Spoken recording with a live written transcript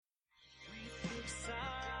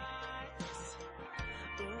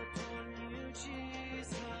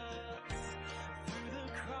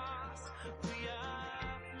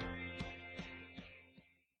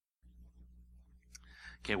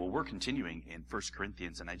Okay, well, we're continuing in 1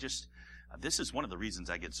 Corinthians, and this is one of the reasons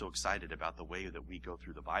I get so excited about the way that we go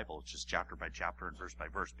through the Bible. It's just chapter by chapter and verse by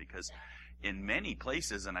verse, because in many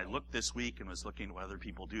places, and I looked this week and was looking at what other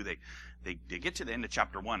people do, they get to the end of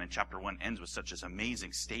chapter 1, and chapter 1 ends with such an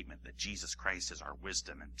amazing statement that Jesus Christ is our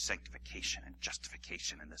wisdom and sanctification and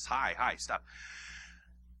justification and this high stuff.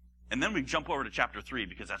 And then we jump over to chapter 3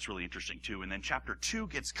 because that's really interesting too, and then chapter 2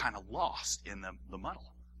 gets kind of lost in the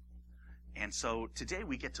muddle. And so today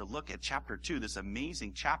we get to look at chapter 2, this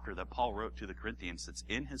amazing chapter that Paul wrote to the Corinthians that's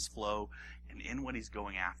in his flow and in what he's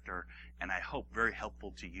going after, and I hope very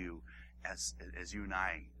helpful to you as you and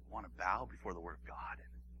I want to bow before the Word of God and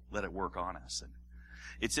let it work on us. And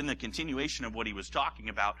it's in the continuation of what he was talking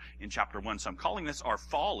about in chapter 1. So I'm calling this our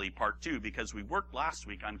Folly part 2 because we worked last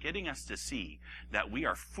week on getting us to see that we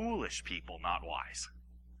are foolish people, not wise.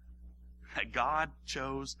 That God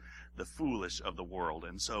chose the foolish of the world.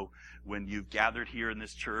 And so when you've gathered here in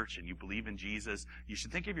this church and you believe in Jesus, you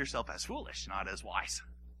should think of yourself as foolish, not as wise.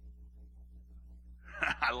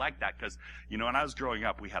 I like that because, when I was growing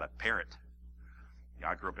up, we had a parrot.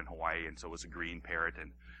 I grew up in Hawaii, and so it was a green parrot.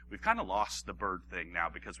 And we've kind of lost the bird thing now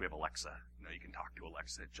because we have Alexa. You can talk to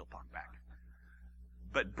Alexa and she'll talk back.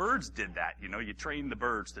 But birds did that. You trained the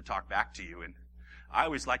birds to talk back to you. And I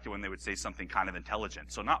always liked it when they would say something kind of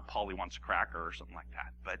intelligent. So not Polly wants a cracker or something like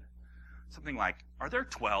that, but something like, are there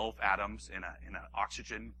 12 atoms in an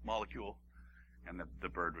oxygen molecule? And the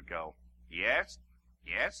bird would go, yes.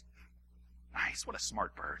 Nice, what a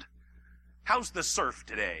smart bird. How's the surf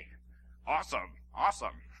today? Awesome.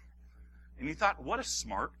 And you thought, what a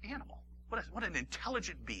smart animal. What an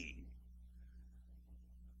intelligent being.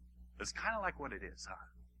 It's kind of like what it is, huh?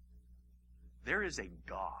 There is a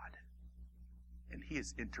God, and he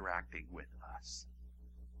is interacting with us.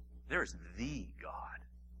 There is the God.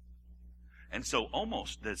 And so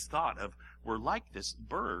almost this thought of we're like this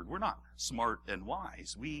bird. We're not smart and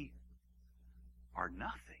wise. We are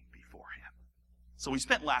nothing before him. So we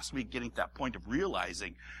spent last week getting to that point of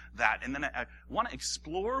realizing that. And then I want to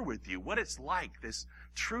explore with you what it's like, this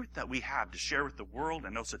truth that we have to share with the world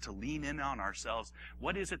and also to lean in on ourselves.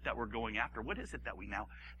 What is it that we're going after? What is it that we now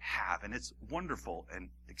have? And it's wonderful and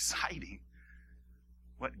exciting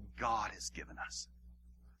what God has given us.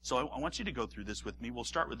 So I want you to go through this with me. We'll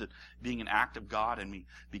start with it being an act of God, and we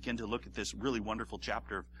begin to look at this really wonderful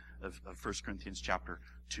chapter of 1 Corinthians chapter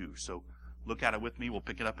 2. So look at it with me. We'll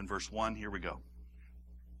pick it up in verse 1. Here we go.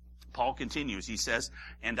 Paul continues. He says,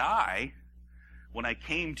 and I, when I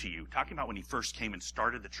came to you, talking about when he first came and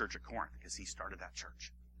started the church at Corinth, because he started that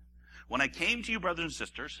church. When I came to you, brothers and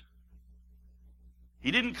sisters, I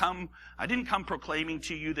didn't come proclaiming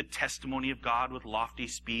to you the testimony of God with lofty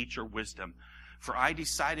speech or wisdom, for I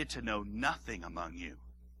decided to know nothing among you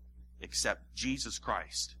except Jesus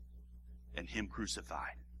Christ and him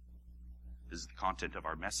crucified. This is the content of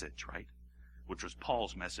our message, right? Which was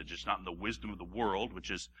Paul's message. It's not in the wisdom of the world, which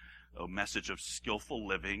is a message of skillful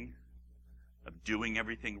living, of doing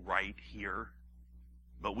everything right here.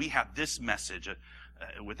 But we have this message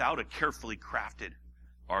without a carefully crafted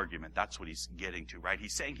argument. That's what he's getting to, right?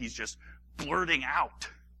 He's saying he's just blurting out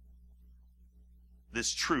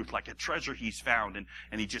this truth like a treasure he's found, and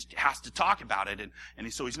he just has to talk about it.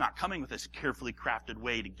 And so he's not coming with this carefully crafted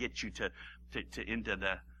way to get you to into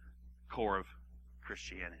the core of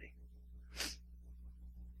Christianity.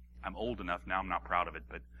 I'm old enough now, I'm not proud of it,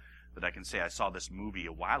 but I can say I saw this movie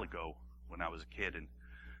a while ago when I was a kid, and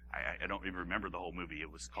I don't even remember the whole movie. It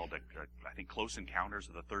was called, I think, Close Encounters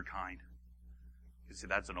of the Third Kind. You see,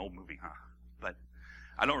 that's an old movie, huh? But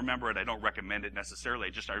I don't remember it. I don't recommend it necessarily.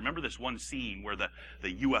 I remember this one scene where the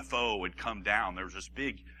UFO had come down. There was this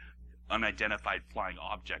big unidentified flying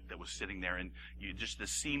object that was sitting there, and just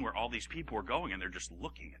this scene where all these people were going, and they're just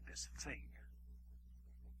looking at this thing.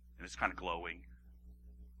 And it's kind of glowing.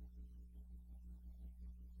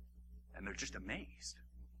 And they're just amazed.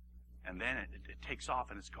 And then it takes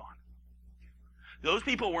off and it's gone. Those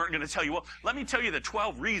people weren't going to tell you, well, let me tell you the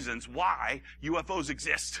 12 reasons why UFOs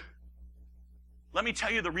exist. Let me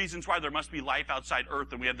tell you the reasons why there must be life outside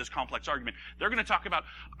Earth, and we have this complex argument. They're going to talk about,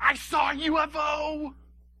 I saw a UFO!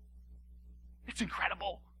 It's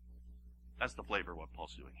incredible. That's the flavor of what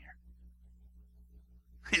Paul's doing here.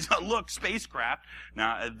 He's like, look, spacecraft.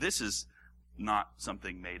 Now, this is not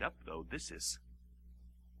something made up, though. This is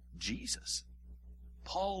Jesus.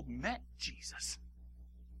 Paul met Jesus.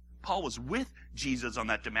 Paul was with Jesus on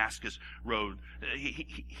that Damascus road.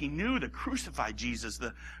 He knew the crucified Jesus,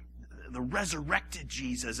 the the resurrected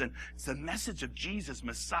Jesus. And it's the message of Jesus,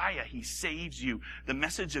 Messiah. He saves you. The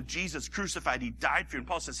message of Jesus crucified. He died for you. And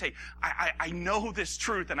Paul says, hey, I know this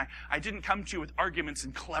truth, and I didn't come to you with arguments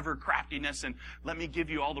and clever craftiness, and let me give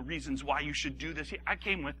you all the reasons why you should do this. I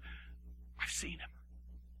came with, I've seen him.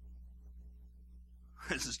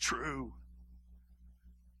 This is true.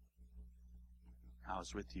 I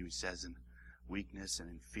was with you, he says, in weakness and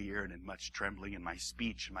in fear and in much trembling, and my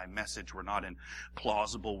speech and my message were not in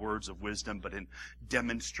plausible words of wisdom, but in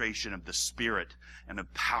demonstration of the Spirit and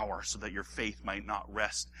of power, so that your faith might not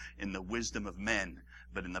rest in the wisdom of men,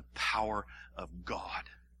 but in the power of God.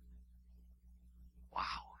 Wow.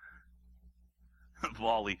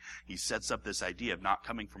 Folly, he sets up this idea of not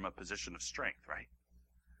coming from a position of strength, right?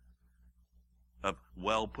 Of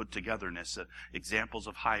well put togetherness, examples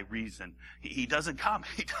of high reason. He doesn't come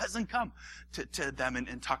to them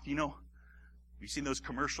and talk. You know, you seen those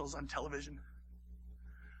commercials on television?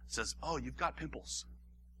 It says, oh, you've got pimples.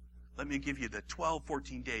 Let me give you the 12,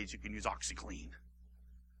 14 days you can use OxyClean.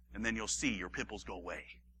 And then you'll see your pimples go away.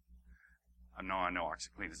 I know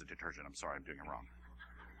OxyClean is a detergent. I'm sorry, I'm doing it wrong.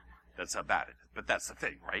 That's how bad it is. But that's the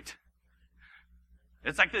thing, right?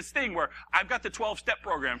 It's like this thing where I've got the 12-step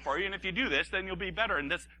program for you, and if you do this, then you'll be better.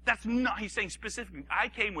 And that's not, he's saying specifically, I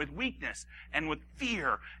came with weakness and with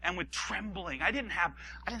fear and with trembling. I didn't have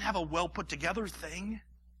a well put together thing.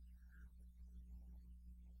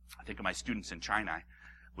 I think of my students in China. I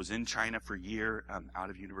was in China for a year, out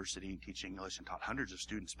of university and teaching English, and taught hundreds of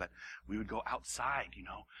students, but we would go outside,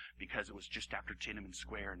 because it was just after Tiananmen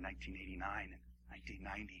Square in 1989 and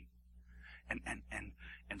 1990.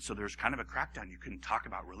 And so there's kind of a crackdown. You couldn't talk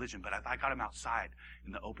about religion, but if I got them outside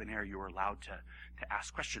in the open air, you were allowed to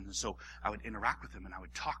ask questions. And so I would interact with them, and I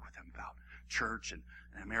would talk with them about church and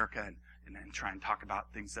America, and try and talk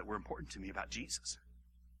about things that were important to me about Jesus.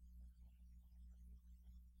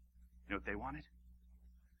 You know what they wanted?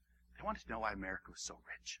 They wanted to know why America was so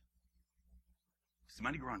rich. Does the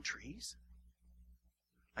money grow on trees?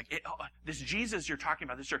 This Jesus you're talking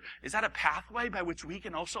about, this church, is that a pathway by which we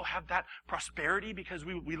can also have that prosperity because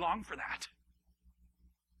we long for that?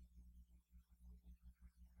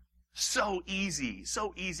 So easy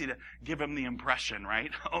to give them the impression,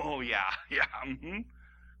 right? Oh, yeah,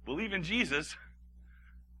 believe in Jesus.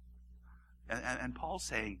 And Paul's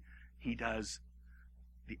saying he does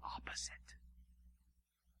the opposite.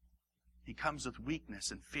 He comes with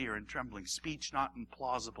weakness and fear and trembling, speech not in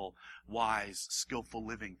plausible, wise, skillful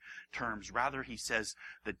living terms. Rather, he says,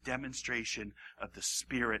 the demonstration of the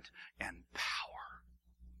Spirit and power.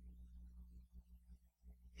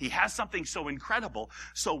 He has something so incredible,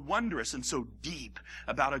 so wondrous, and so deep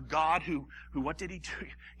about a God who what did he do?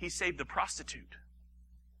 He saved the prostitute.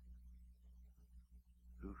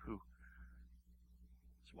 Who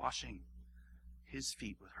was washing his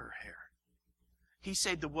feet with her hair. He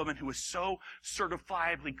saved the woman who was so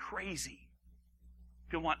certifiably crazy.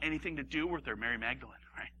 Didn't want anything to do with her, Mary Magdalene,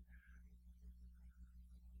 right?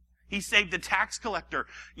 He saved the tax collector,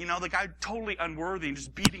 the guy totally unworthy and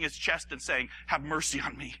just beating his chest and saying, have mercy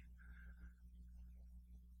on me.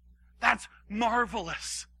 That's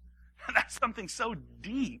marvelous. That's something so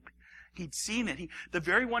deep. He'd seen it. The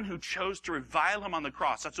very one who chose to revile him on the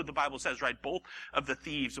cross. That's what the Bible says, right? Both of the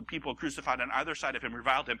thieves and people crucified on either side of him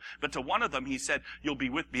reviled him. But to one of them, he said, you'll be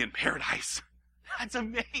with me in paradise. That's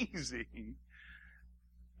amazing.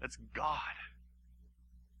 That's God.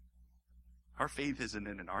 Our faith isn't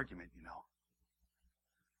in an argument,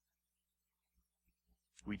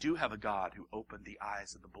 We do have a God who opened the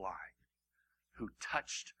eyes of the blind, who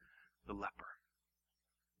touched the leper,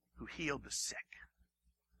 who healed the sick.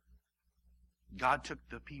 God took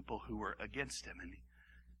the people who were against him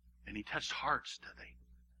and he touched hearts till they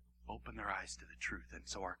opened their eyes to the truth. And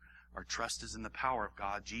so our trust is in the power of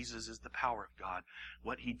God. Jesus is the power of God.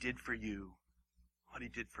 What he did for you, what he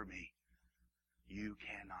did for me, you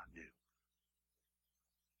cannot do.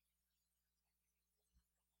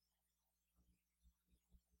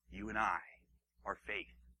 You and I, our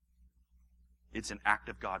faith, it's an act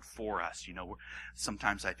of God for us.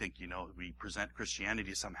 Sometimes I think, we present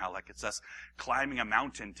Christianity somehow like it's us climbing a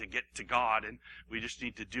mountain to get to God, and we just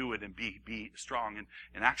need to do it and be strong.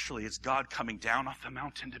 And actually, it's God coming down off the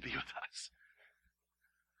mountain to be with us.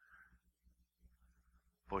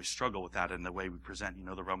 I've always struggled with that in the way we present,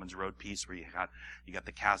 the Romans road piece where you got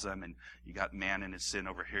the chasm, and you got man and his sin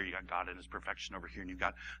over here, you got God and his perfection over here, and you've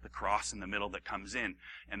got the cross in the middle that comes in,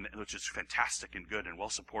 and which is fantastic and good and well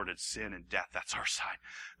supported. Sin and death, that's our side.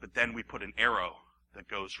 But then we put an arrow that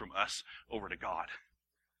goes from us over to God.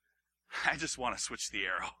 I just want to switch the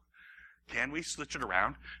arrow. Can we switch it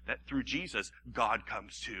around? That through Jesus, God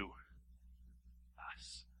comes to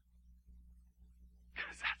us.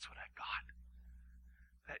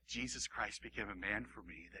 Jesus Christ became a man for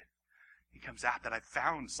me, that he comes out that I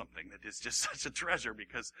found something that is just such a treasure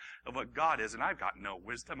because of what God is. And I've got no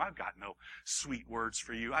wisdom. I've got no sweet words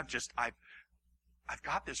for you. I've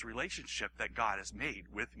got this relationship that God has made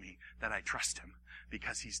with me, that I trust him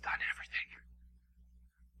because he's done everything.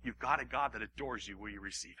 You've got a God that adores you. Will you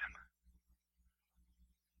receive him?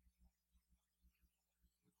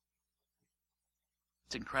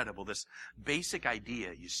 It's incredible. This basic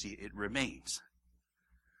idea, you see, it remains.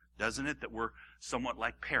 Doesn't it? That we're somewhat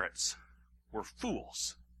like parrots. We're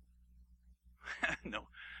fools.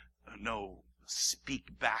 No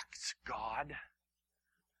speak back to God.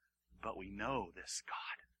 But we know this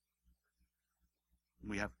God.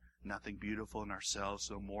 We have nothing beautiful in ourselves,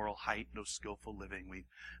 no moral height, no skillful living. We've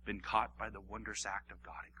been caught by the wondrous act of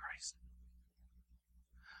God in Christ.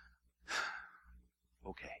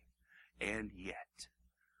 Okay. And yet,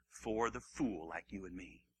 for the fool like you and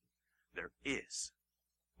me, there is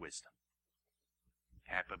wisdom.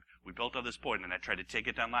 We built on this point, and I tried to take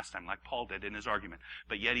it down last time like Paul did in his argument.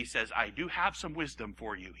 But yet he says, I do have some wisdom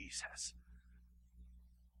for you, he says.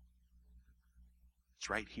 It's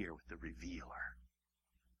right here with the revealer.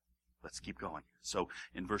 Let's keep going. So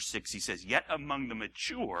in verse 6 he says, yet among the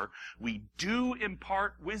mature we do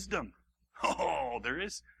impart wisdom. Oh, there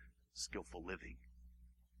is skillful living.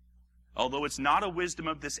 Although it's not a wisdom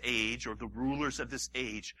of this age or the rulers of this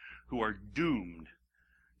age who are doomed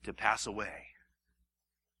to pass away.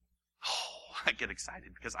 Oh, I get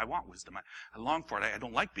excited because I want wisdom. I long for it. I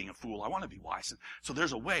don't like being a fool. I want to be wise. And so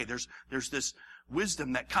there's a way. There's this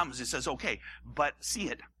wisdom that comes. It says, okay, but see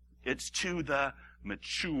it. It's to the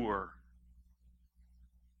mature.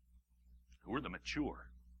 Who are the mature?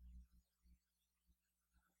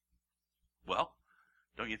 Well,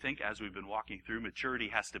 don't you think as we've been walking through, maturity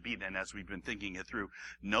has to be then, as we've been thinking it through,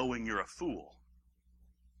 knowing you're a fool.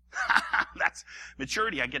 That's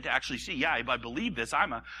maturity. I get to actually see, yeah, if I believe this,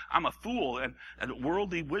 I'm a fool. And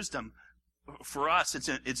worldly wisdom, for us,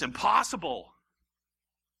 it's impossible.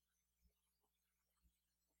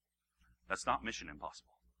 That's not Mission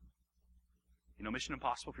Impossible. You know Mission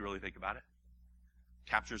Impossible, if you really think about it?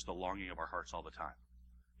 Captures the longing of our hearts all the time.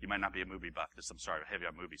 You might not be a movie buff. I'm sorry, heavy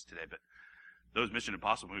on movies today, but those Mission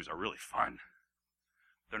Impossible movies are really fun.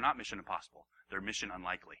 They're not Mission Impossible. They're Mission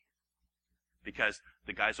Unlikely. Because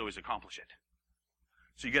the guys always accomplish it.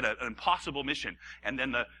 So you get an impossible mission, and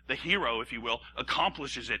then the hero, if you will,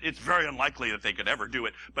 accomplishes it. It's very unlikely that they could ever do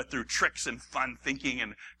it, but through tricks and fun thinking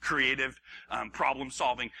and creative problem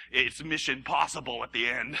solving, it's mission possible at the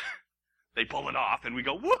end. They pull it off, and we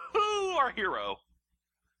go, woohoo, our hero.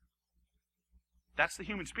 That's the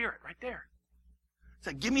human spirit right there. It's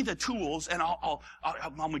like, give me the tools, and I'll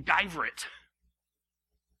MacGyver it.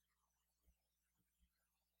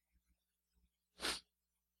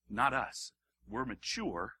 Not us. We're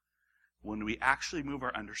mature when we actually move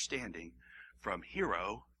our understanding from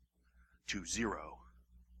hero to zero.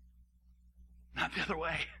 Not the other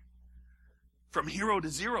way. From hero to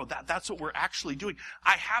zero, that's what we're actually doing.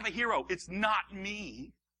 I have a hero. It's not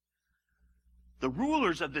me. The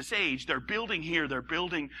rulers of this age, they're building here. They're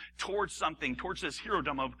building towards something, towards this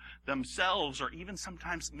herodom of themselves, or even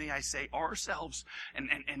sometimes, may I say, ourselves.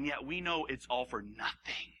 And yet we know it's all for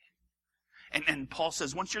nothing. And Paul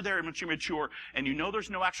says, once you're there and once you're mature and you know there's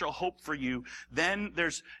no actual hope for you, then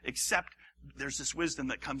there's this wisdom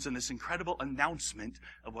that comes in this incredible announcement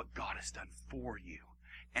of what God has done for you.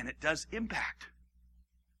 And it does impact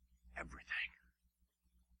everything.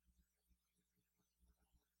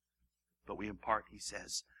 But we impart, he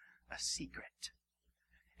says, a secret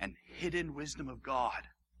and hidden wisdom of God,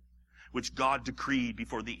 which God decreed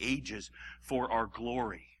before the ages for our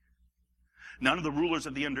glory. None of the rulers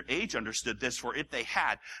of the age understood this, for if they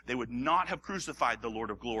had, they would not have crucified the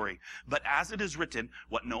Lord of glory. But as it is written,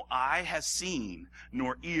 what no eye has seen,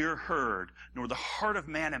 nor ear heard, nor the heart of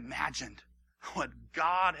man imagined, what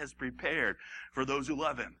God has prepared for those who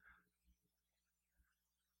love him.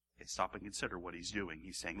 Okay, stop and consider what he's doing.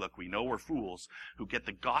 He's saying, look, we know we're fools who get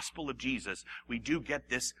the gospel of Jesus. We do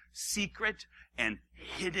get this secret and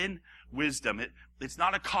hidden wisdom. It's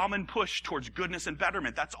not a common push towards goodness and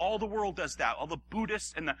betterment. That's all the world does that. All the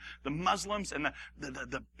Buddhists and the Muslims and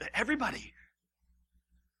the everybody.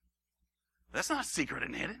 That's not secret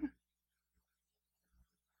and hidden.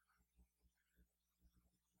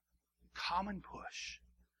 Common push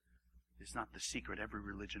is not the secret. Every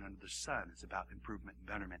religion under the sun is about improvement and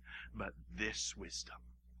betterment. But this wisdom,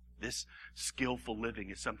 this skillful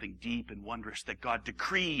living is something deep and wondrous that God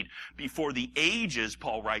decreed before the ages,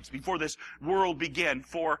 Paul writes, before this world began.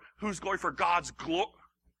 For whose glory? For God's glory.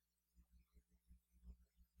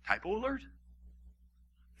 Typo alert?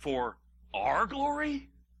 For our glory?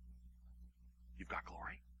 You've got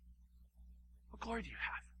glory. What glory do you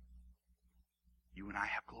have? You and I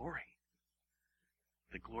have glory.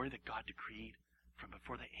 The glory that God decreed from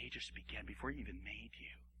before the ages began, before He even made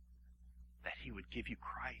you, that He would give you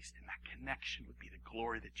Christ, and that connection would be the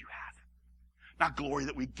glory that you have. Not glory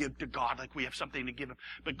that we give to God like we have something to give Him,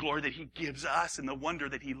 but glory that He gives us, and the wonder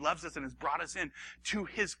that He loves us and has brought us in to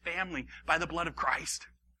His family by the blood of Christ.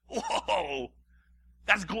 Whoa!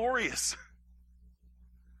 That's glorious.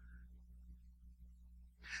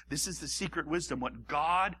 This is the secret wisdom, what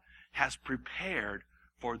God has prepared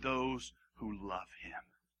for those who love Him.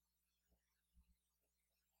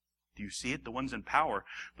 Do you see it? The ones in power,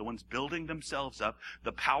 the ones building themselves up,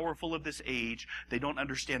 the powerful of this age, they don't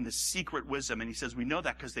understand the secret wisdom. And He says, we know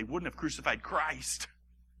that because they wouldn't have crucified Christ.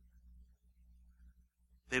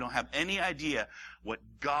 They don't have any idea what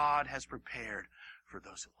God has prepared for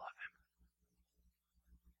those who love Him.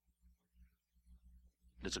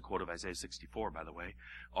 There's a quote of Isaiah 64, by the way.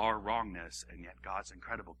 Our wrongness, and yet God's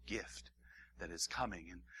incredible gift that is coming.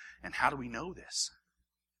 And how do we know this?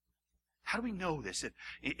 How do we know this?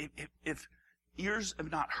 If ears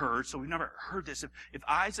have not heard, so we've never heard this, if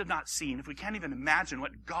eyes have not seen, if we can't even imagine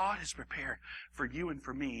what God has prepared for you and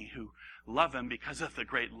for me who love Him because of the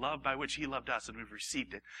great love by which He loved us and we've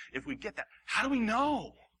received it, if we get that, how do we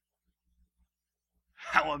know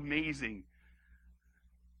how amazing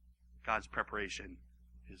God's preparation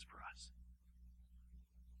is for us?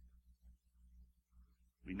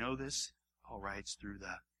 We know this, Paul writes, through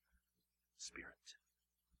the Spirit.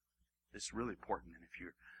 This is really important, and if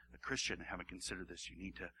you're a Christian and haven't considered this, you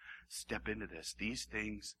need to step into this. These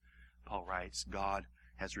things, Paul writes, God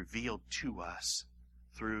has revealed to us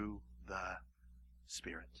through the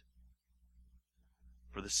Spirit.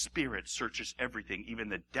 For the Spirit searches everything, even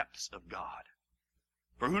the depths of God.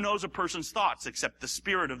 For who knows a person's thoughts except the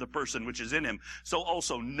spirit of the person which is in him? So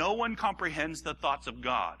also no one comprehends the thoughts of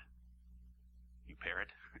God. You parrot.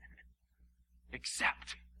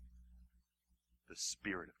 Except the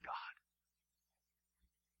Spirit of God.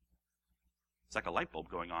 It's like a light bulb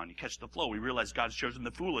going on. You catch the flow. We realize God's chosen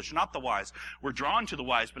the foolish, not the wise. We're drawn to the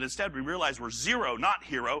wise, but instead we realize we're zero, not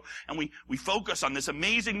hero. And we focus on this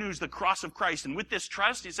amazing news, the cross of Christ. And with this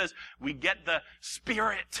trust, He says, we get the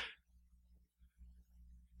Spirit.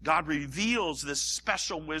 God reveals this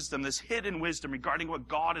special wisdom, this hidden wisdom regarding what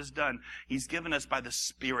God has done. He's given us by the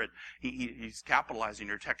Spirit. He's capitalizing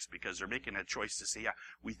your text because they're making a choice to say, yeah,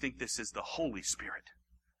 we think this is the Holy Spirit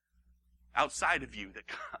outside of you that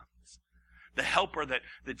comes. The helper that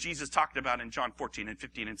Jesus talked about in John 14 and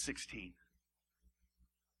 15 and 16.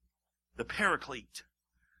 The Paraclete.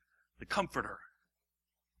 The Comforter.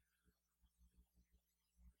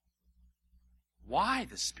 Why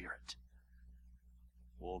the Spirit?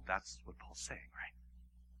 Well, that's what Paul's saying, right?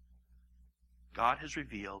 God has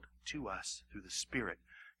revealed to us through the Spirit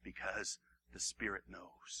because the Spirit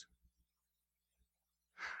knows.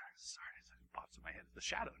 Sorry, it pops in my head. The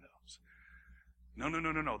shadow knows.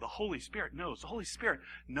 No. The Holy Spirit knows. The Holy Spirit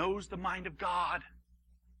knows the mind of God.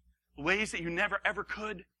 Ways that you never ever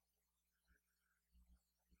could.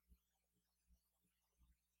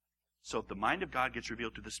 So if the mind of God gets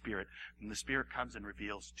revealed to the Spirit, then the Spirit comes and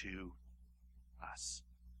reveals to us.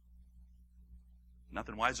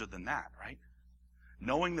 Nothing wiser than that, right?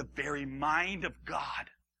 Knowing the very mind of God.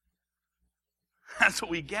 That's what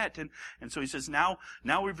we get. And so he says, now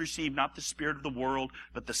we've received not the spirit of the world,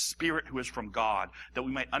 but the Spirit who is from God, that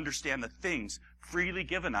we might understand the things freely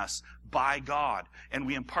given us by God. And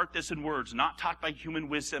we impart this in words, not taught by human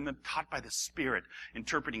wisdom, but taught by the Spirit,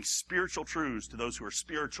 interpreting spiritual truths to those who are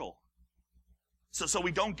spiritual. So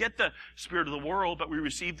we don't get the spirit of the world, but we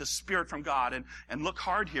receive the Spirit from God. And look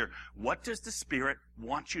hard here. What does the Spirit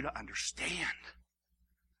want you to understand?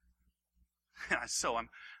 So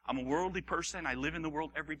I'm a worldly person. I live in the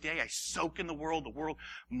world every day. I soak in the world. The world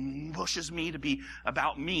pushes me to be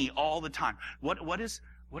about me all the time. What does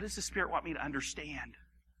the Spirit want me to understand?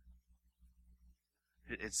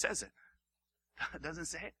 It says it. It doesn't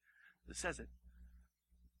say it. It says it.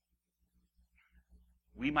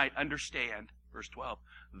 We might understand, verse 12,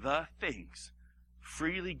 the things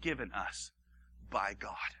freely given us by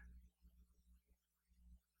God.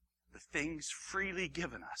 The things freely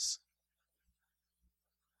given us.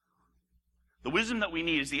 The wisdom that we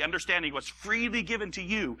need is the understanding of what's freely given to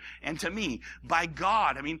you and to me by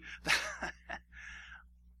God. I mean,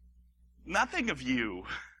 nothing of you.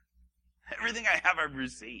 Everything I have, I've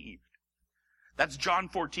received. That's John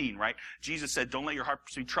 14, right? Jesus said, don't let your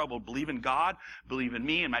hearts be troubled. Believe in God. Believe in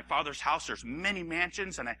me. In my Father's house, there's many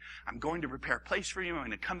mansions, and I'm going to prepare a place for you. I'm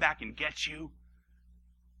going to come back and get you.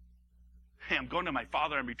 Hey, I'm going to my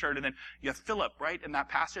Father and return. And then you have Philip, right, in that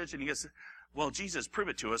passage, and he goes, Well, Jesus, prove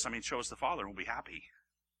it to us. Show us the Father and we'll be happy.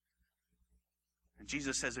 And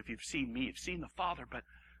Jesus says, if you've seen me, you've seen the Father, but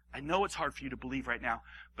I know it's hard for you to believe right now,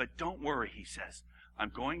 but don't worry, he says. I'm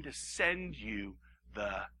going to send you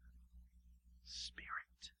the Spirit.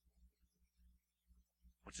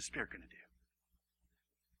 What's the Spirit going to do?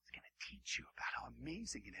 It's going to teach you about how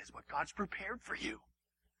amazing it is, what God's prepared for you.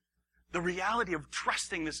 The reality of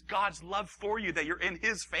trusting this God's love for you, that you're in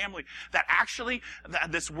His family, that actually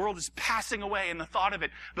this world is passing away and the thought of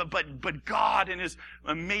it, but God in His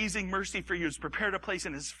amazing mercy for you has prepared a place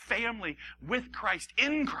in His family with Christ,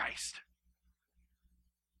 in Christ.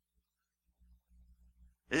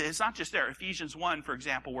 It's not just there. Ephesians 1, for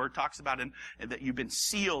example, where it talks about that you've been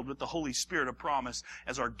sealed with the Holy Spirit of promise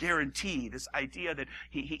as our guarantee. This idea that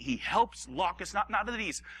He helps lock us, not that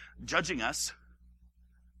He's judging us.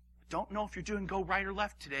 Don't know if you're doing go right or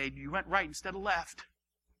left today. You went right instead of left.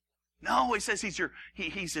 No, he says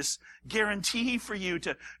he's this guarantee for you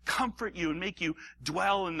to comfort you and make you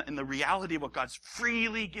dwell in the reality of what God's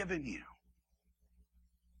freely given you.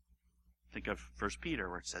 Think of 1 Peter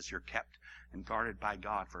where it says you're kept and guarded by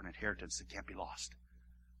God for an inheritance that can't be lost.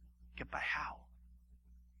 Kept by how?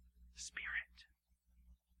 The Spirit.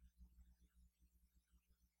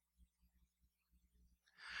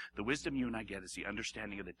 The wisdom you and I get is the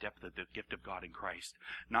understanding of the depth of the gift of God in Christ.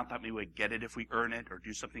 Not that we would get it if we earn it or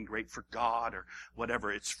do something great for God or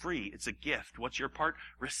whatever. It's free. It's a gift. What's your part?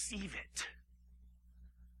 Receive it.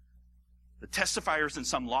 The testifier isn't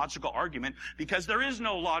some logical argument, because there is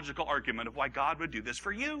no logical argument of why God would do this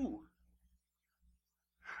for you.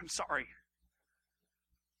 I'm sorry.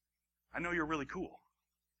 I know you're really cool.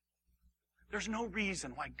 There's no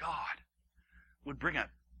reason why God would bring a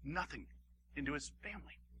nothing into His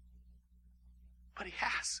family. But He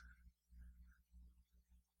has.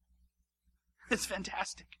 It's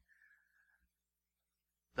fantastic.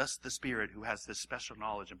 Thus the Spirit, who has this special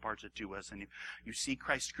knowledge, imparts it to us. And you see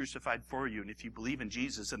Christ crucified for you. And if you believe in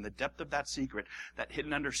Jesus, and the depth of that secret, that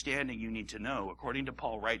hidden understanding you need to know, according to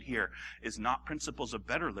Paul right here, is not principles of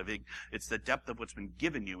better living. It's the depth of what's been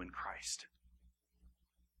given you in Christ.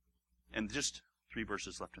 And just 3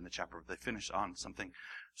 verses left in the chapter. They finish on something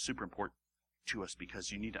super important to us,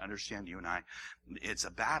 because you need to understand, you and I, it's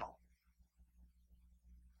a battle.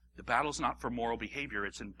 The battle's not for moral behavior.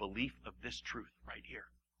 It's in belief of this truth right here.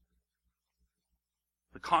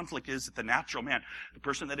 The conflict is that the natural man, the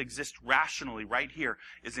person that exists rationally right here,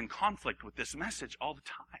 is in conflict with this message all the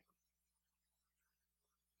time.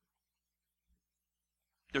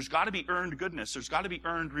 There's got to be earned goodness. There's got to be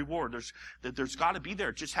earned reward. There's got to be there.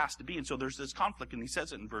 It just has to be. And so there's this conflict. And he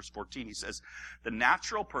says it in verse 14. He says, the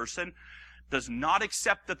natural person does not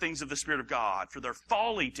accept the things of the Spirit of God, for they're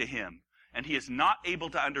folly to him, and he is not able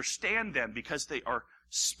to understand them because they are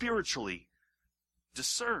spiritually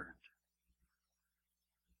discerned.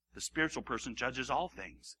 The spiritual person judges all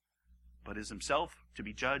things, but is himself to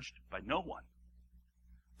be judged by no one.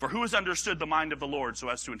 For who has understood the mind of the Lord so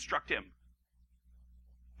as to instruct him?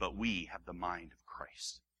 But we have the mind of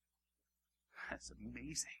Christ. That's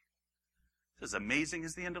amazing. It's as amazing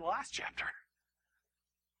as the end of the last chapter.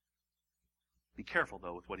 Be careful,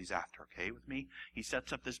 though, with what he's after, okay, with me? He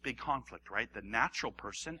sets up this big conflict, right? The natural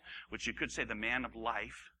person, which you could say the man of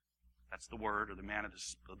life, that's the word, or the man of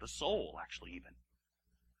the soul, actually, even.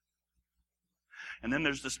 And then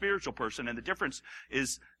there's the spiritual person, and the difference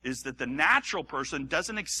is that the natural person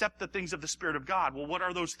doesn't accept the things of the Spirit of God. Well, what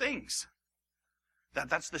are those things?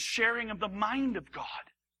 That's the sharing of the mind of God,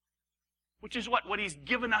 which is what He's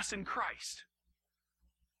given us in Christ.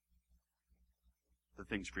 The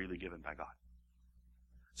things freely given by God.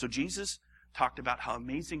 So Jesus talked about how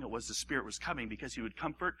amazing it was the Spirit was coming, because He would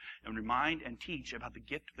comfort and remind and teach about the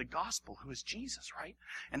gift of the gospel, who is Jesus, right?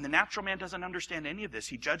 And the natural man doesn't understand any of this.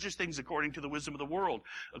 He judges things according to the wisdom of the world,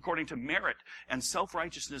 according to merit and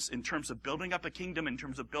self-righteousness, in terms of building up a kingdom, in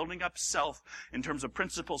terms of building up self, in terms of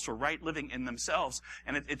principles for right living in themselves.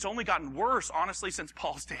 And it's only gotten worse, honestly, since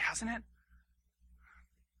Paul's day, hasn't it?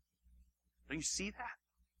 Don't you see that?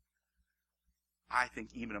 I think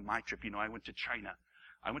even on my trip, I went to China.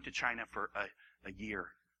 I went to China for a year.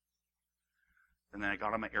 And then I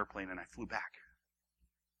got on my airplane and I flew back.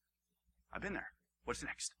 I've been there. What's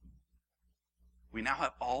next? We now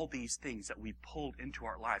have all these things that we pulled into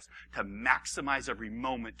our lives to maximize every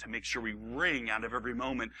moment, to make sure we wring out of every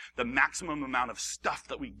moment the maximum amount of stuff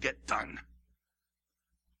that we get done.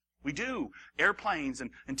 We do. Airplanes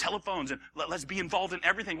and telephones, and let's be involved in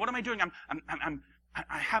everything. What am I doing?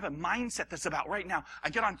 I have a mindset that's about right now.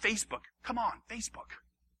 I get on Facebook. Come on, Facebook.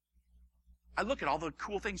 I look at all the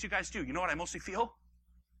cool things you guys do. You know what I mostly feel?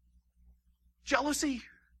 Jealousy.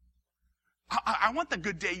 I want the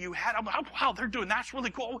good day you had. I'm like, wow, they're doing that's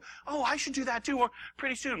really cool. Oh, I should do that too. Or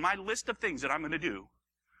pretty soon, my list of things that I'm going to do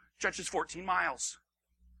stretches 14 miles.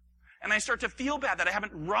 And I start to feel bad that I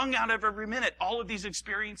haven't wrung out of every minute all of these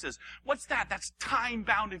experiences. What's that? That's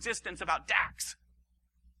time-bound existence about DAX.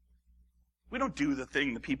 We don't do the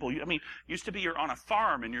thing that people, used to be you're on a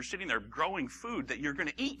farm and you're sitting there growing food that you're going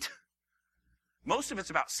to eat. Most of it's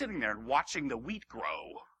about sitting there and watching the wheat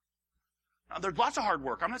grow. Now, there's lots of hard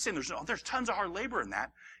work. I'm not saying there's tons of hard labor in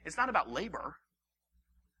that. It's not about labor.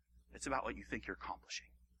 It's about what you think you're accomplishing.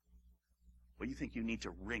 What you think you need to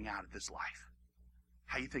wring out of this life.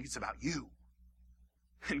 How you think it's about you.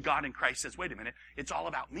 And God in Christ says, wait a minute, it's all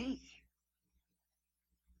about me.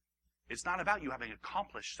 It's not about you having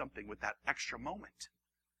accomplished something with that extra moment.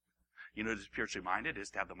 You know, to be spiritually minded is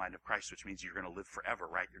to have the mind of Christ, which means you're going to live forever,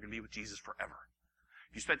 right? You're going to be with Jesus forever.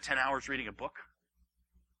 If you spent 10 hours reading a book,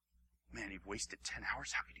 man, you've wasted 10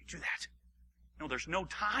 hours. How could you do that? No, there's no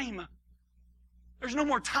time. There's no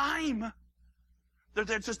more time.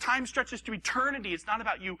 There's just time stretches to eternity. It's not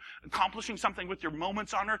about you accomplishing something with your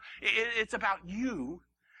moments on earth. It's about you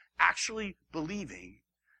actually believing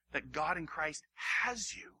that God in Christ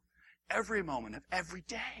has you every moment of every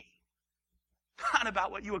day. Not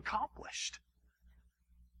about what you accomplished.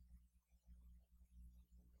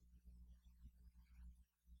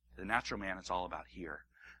 The natural man, it's all about here.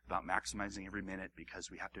 About maximizing every minute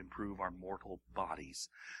because we have to improve our mortal bodies.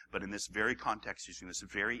 But in this very context, using this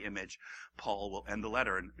very image, Paul will end the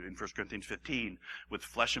letter in 1 Corinthians 15 with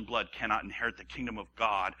flesh and blood cannot inherit the kingdom of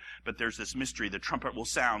God. But there's this mystery. The trumpet will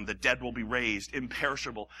sound. The dead will be raised,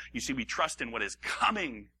 imperishable. You see, we trust in what is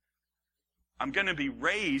coming. I'm going to be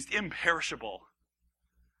raised imperishable.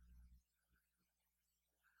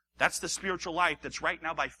 That's the spiritual life that's right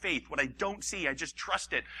now by faith. What I don't see, I just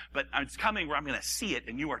trust it. But it's coming where I'm going to see it,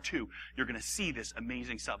 and you are too. You're going to see this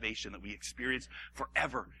amazing salvation that we experience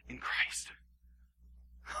forever in Christ.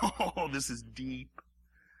 Oh, this is deep.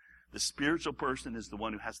 The spiritual person is the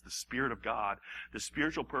one who has the Spirit of God. The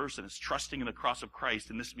spiritual person is trusting in the cross of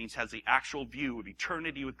Christ, and this means has the actual view of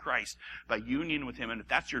eternity with Christ by union with Him. And if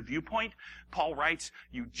that's your viewpoint, Paul writes,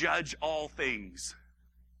 you judge all things.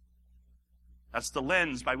 That's the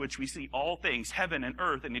lens by which we see all things, heaven and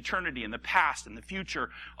earth and eternity and the past and the future,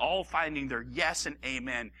 all finding their yes and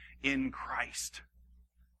amen in Christ.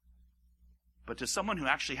 But to someone who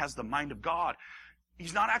actually has the mind of God,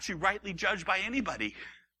 he's not actually rightly judged by anybody.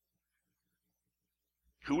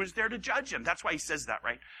 Who is there to judge him? That's why he says that,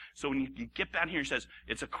 right? So when you get down here, he says,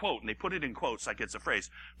 it's a quote, and they put it in quotes like it's a phrase.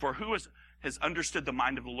 For who has understood the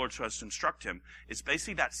mind of the Lord so as to instruct him? It's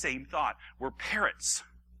basically that same thought. We're parrots.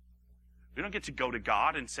 We don't get to go to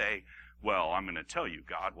God and say, well, I'm going to tell you,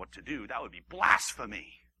 God, what to do. That would be blasphemy.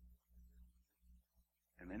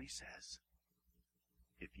 And then he says,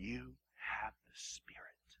 if you have the Spirit,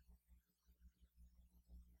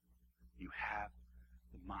 you have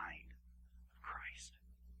the mind of Christ.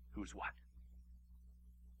 Who is what?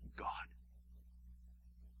 God.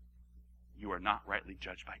 You are not rightly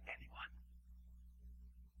judged by anyone.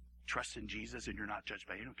 Trust in Jesus and you're not judged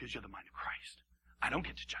by anyone because you have the mind of Christ. I don't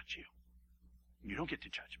get to judge you. You don't get to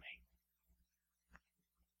judge me.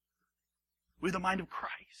 We have the mind of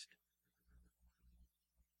Christ.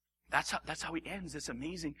 That's how he ends this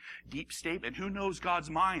amazing, deep statement. Who knows God's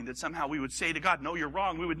mind that somehow we would say to God, no, you're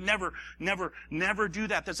wrong. We would never do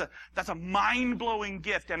that. That's a mind-blowing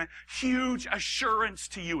gift and a huge assurance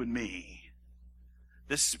to you and me.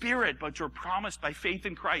 The Spirit, but you're promised by faith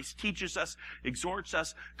in Christ, teaches us, exhorts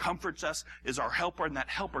us, comforts us, is our helper, and that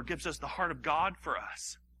helper gives us the heart of God for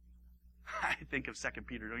us. I think of 2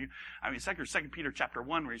 Peter, don't you? I mean, 2 Peter chapter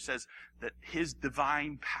 1, where he says that his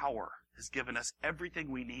divine power has given us everything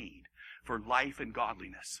we need for life and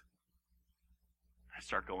godliness. I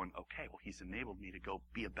start going, okay, well, he's enabled me to go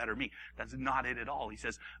be a better me. That's not it at all. He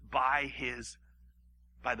says, by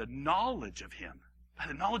the knowledge of him, by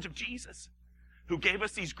the knowledge of Jesus, who gave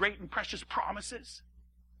us these great and precious promises.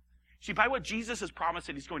 See, by what Jesus has promised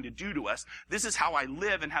that he's going to do to us, this is how I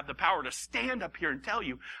live and have the power to stand up here and tell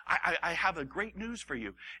you, I have a great news for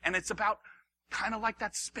you. And it's about kind of like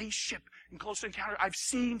that spaceship in Close Encounter. I've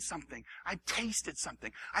seen something. I've tasted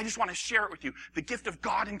something. I just want to share it with you. The gift of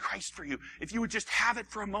God in Christ for you. If you would just have it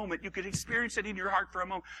for a moment, you could experience it in your heart for a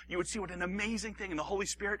moment, you would see what an amazing thing in the Holy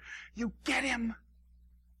Spirit. You get him.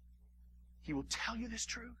 He will tell you this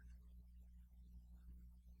truth.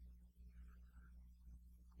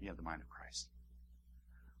 You have the mind of Christ.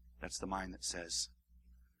 That's the mind that says,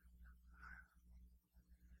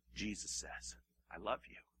 Jesus says, I love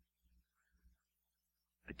you.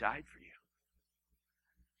 I died for you.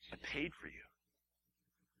 I paid for you.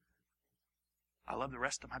 I love the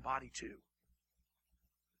rest of my body too.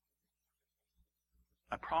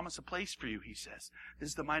 I promise a place for you, he says. This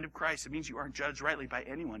is the mind of Christ. It means you aren't judged rightly by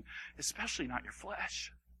anyone, especially not your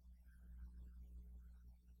flesh.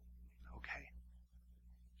 Okay.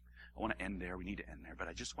 I want to end there. We need to end there. But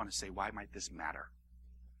I just want to say, why might this matter?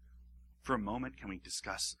 For a moment, can we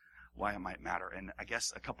discuss why it might matter? And I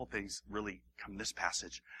guess a couple things really come this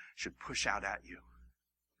passage should push out at you.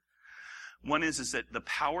 One is that the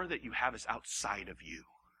power that you have is outside of you.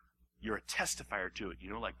 You're a testifier to it,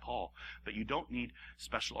 like Paul. But you don't need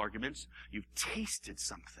special arguments. You've tasted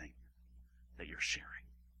something that you're sharing.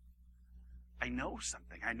 I know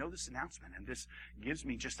something. I know this announcement, and this gives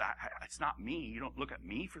me it's not me. You don't look at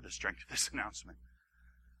me for the strength of this announcement.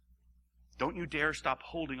 Don't you dare stop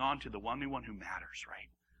holding on to the only one who matters, right?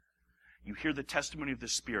 You hear the testimony of the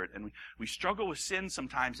Spirit, and we struggle with sin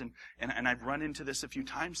sometimes, and I've run into this a few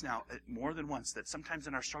times now, more than once, that sometimes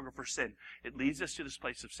in our struggle for sin, it leads us to this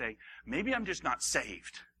place of saying, maybe I'm just not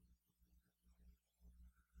saved.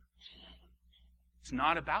 It's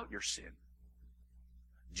not about your sin.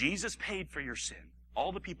 Jesus paid for your sin.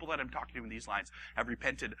 All the people that I'm talking to in these lines have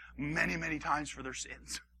repented many, many times for their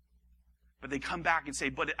sins. But they come back and say,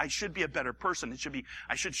 but I should be a better person.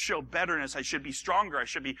 I should show betterness. I should be stronger. I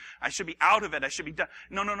should be out of it. I should be done.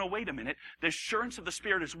 No, wait a minute. The assurance of the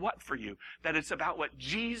Spirit is what for you? That it's about what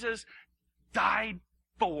Jesus died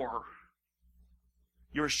for.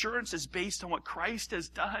 Your assurance is based on what Christ has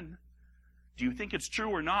done. Do you think it's true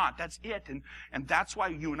or not? That's it. And that's why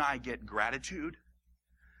you and I get gratitude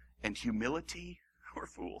and humility. We're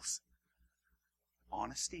fools.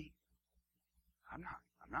 Honesty. I'm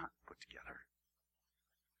not put together.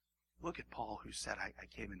 Look at Paul, who said, I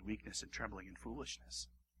came in weakness and trembling and foolishness.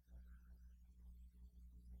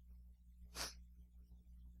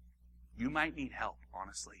 You might need help,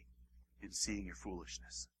 honestly, in seeing your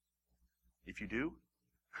foolishness. If you do,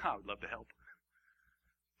 I would love to help.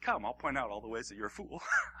 Come, I'll point out all the ways that you're a fool.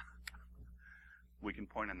 We can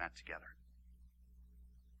point on that together.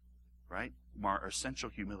 Right? Our essential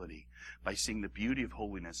humility by seeing the beauty of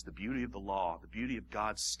holiness, the beauty of the law, the beauty of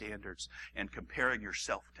God's standards, and comparing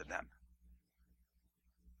yourself to them.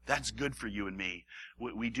 That's good for you and me.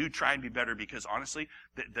 We do try and be better because, honestly,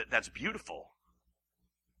 that's beautiful.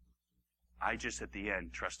 I just, at the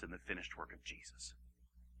end, trust in the finished work of Jesus.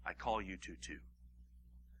 I call you to, too.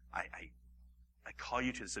 I call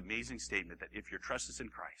you to this amazing statement that if your trust is in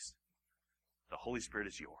Christ, the Holy Spirit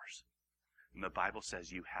is yours. And the Bible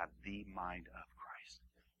says you have the mind of Christ.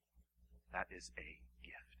 That is a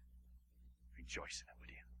gift. Rejoice in it, would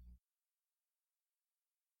you?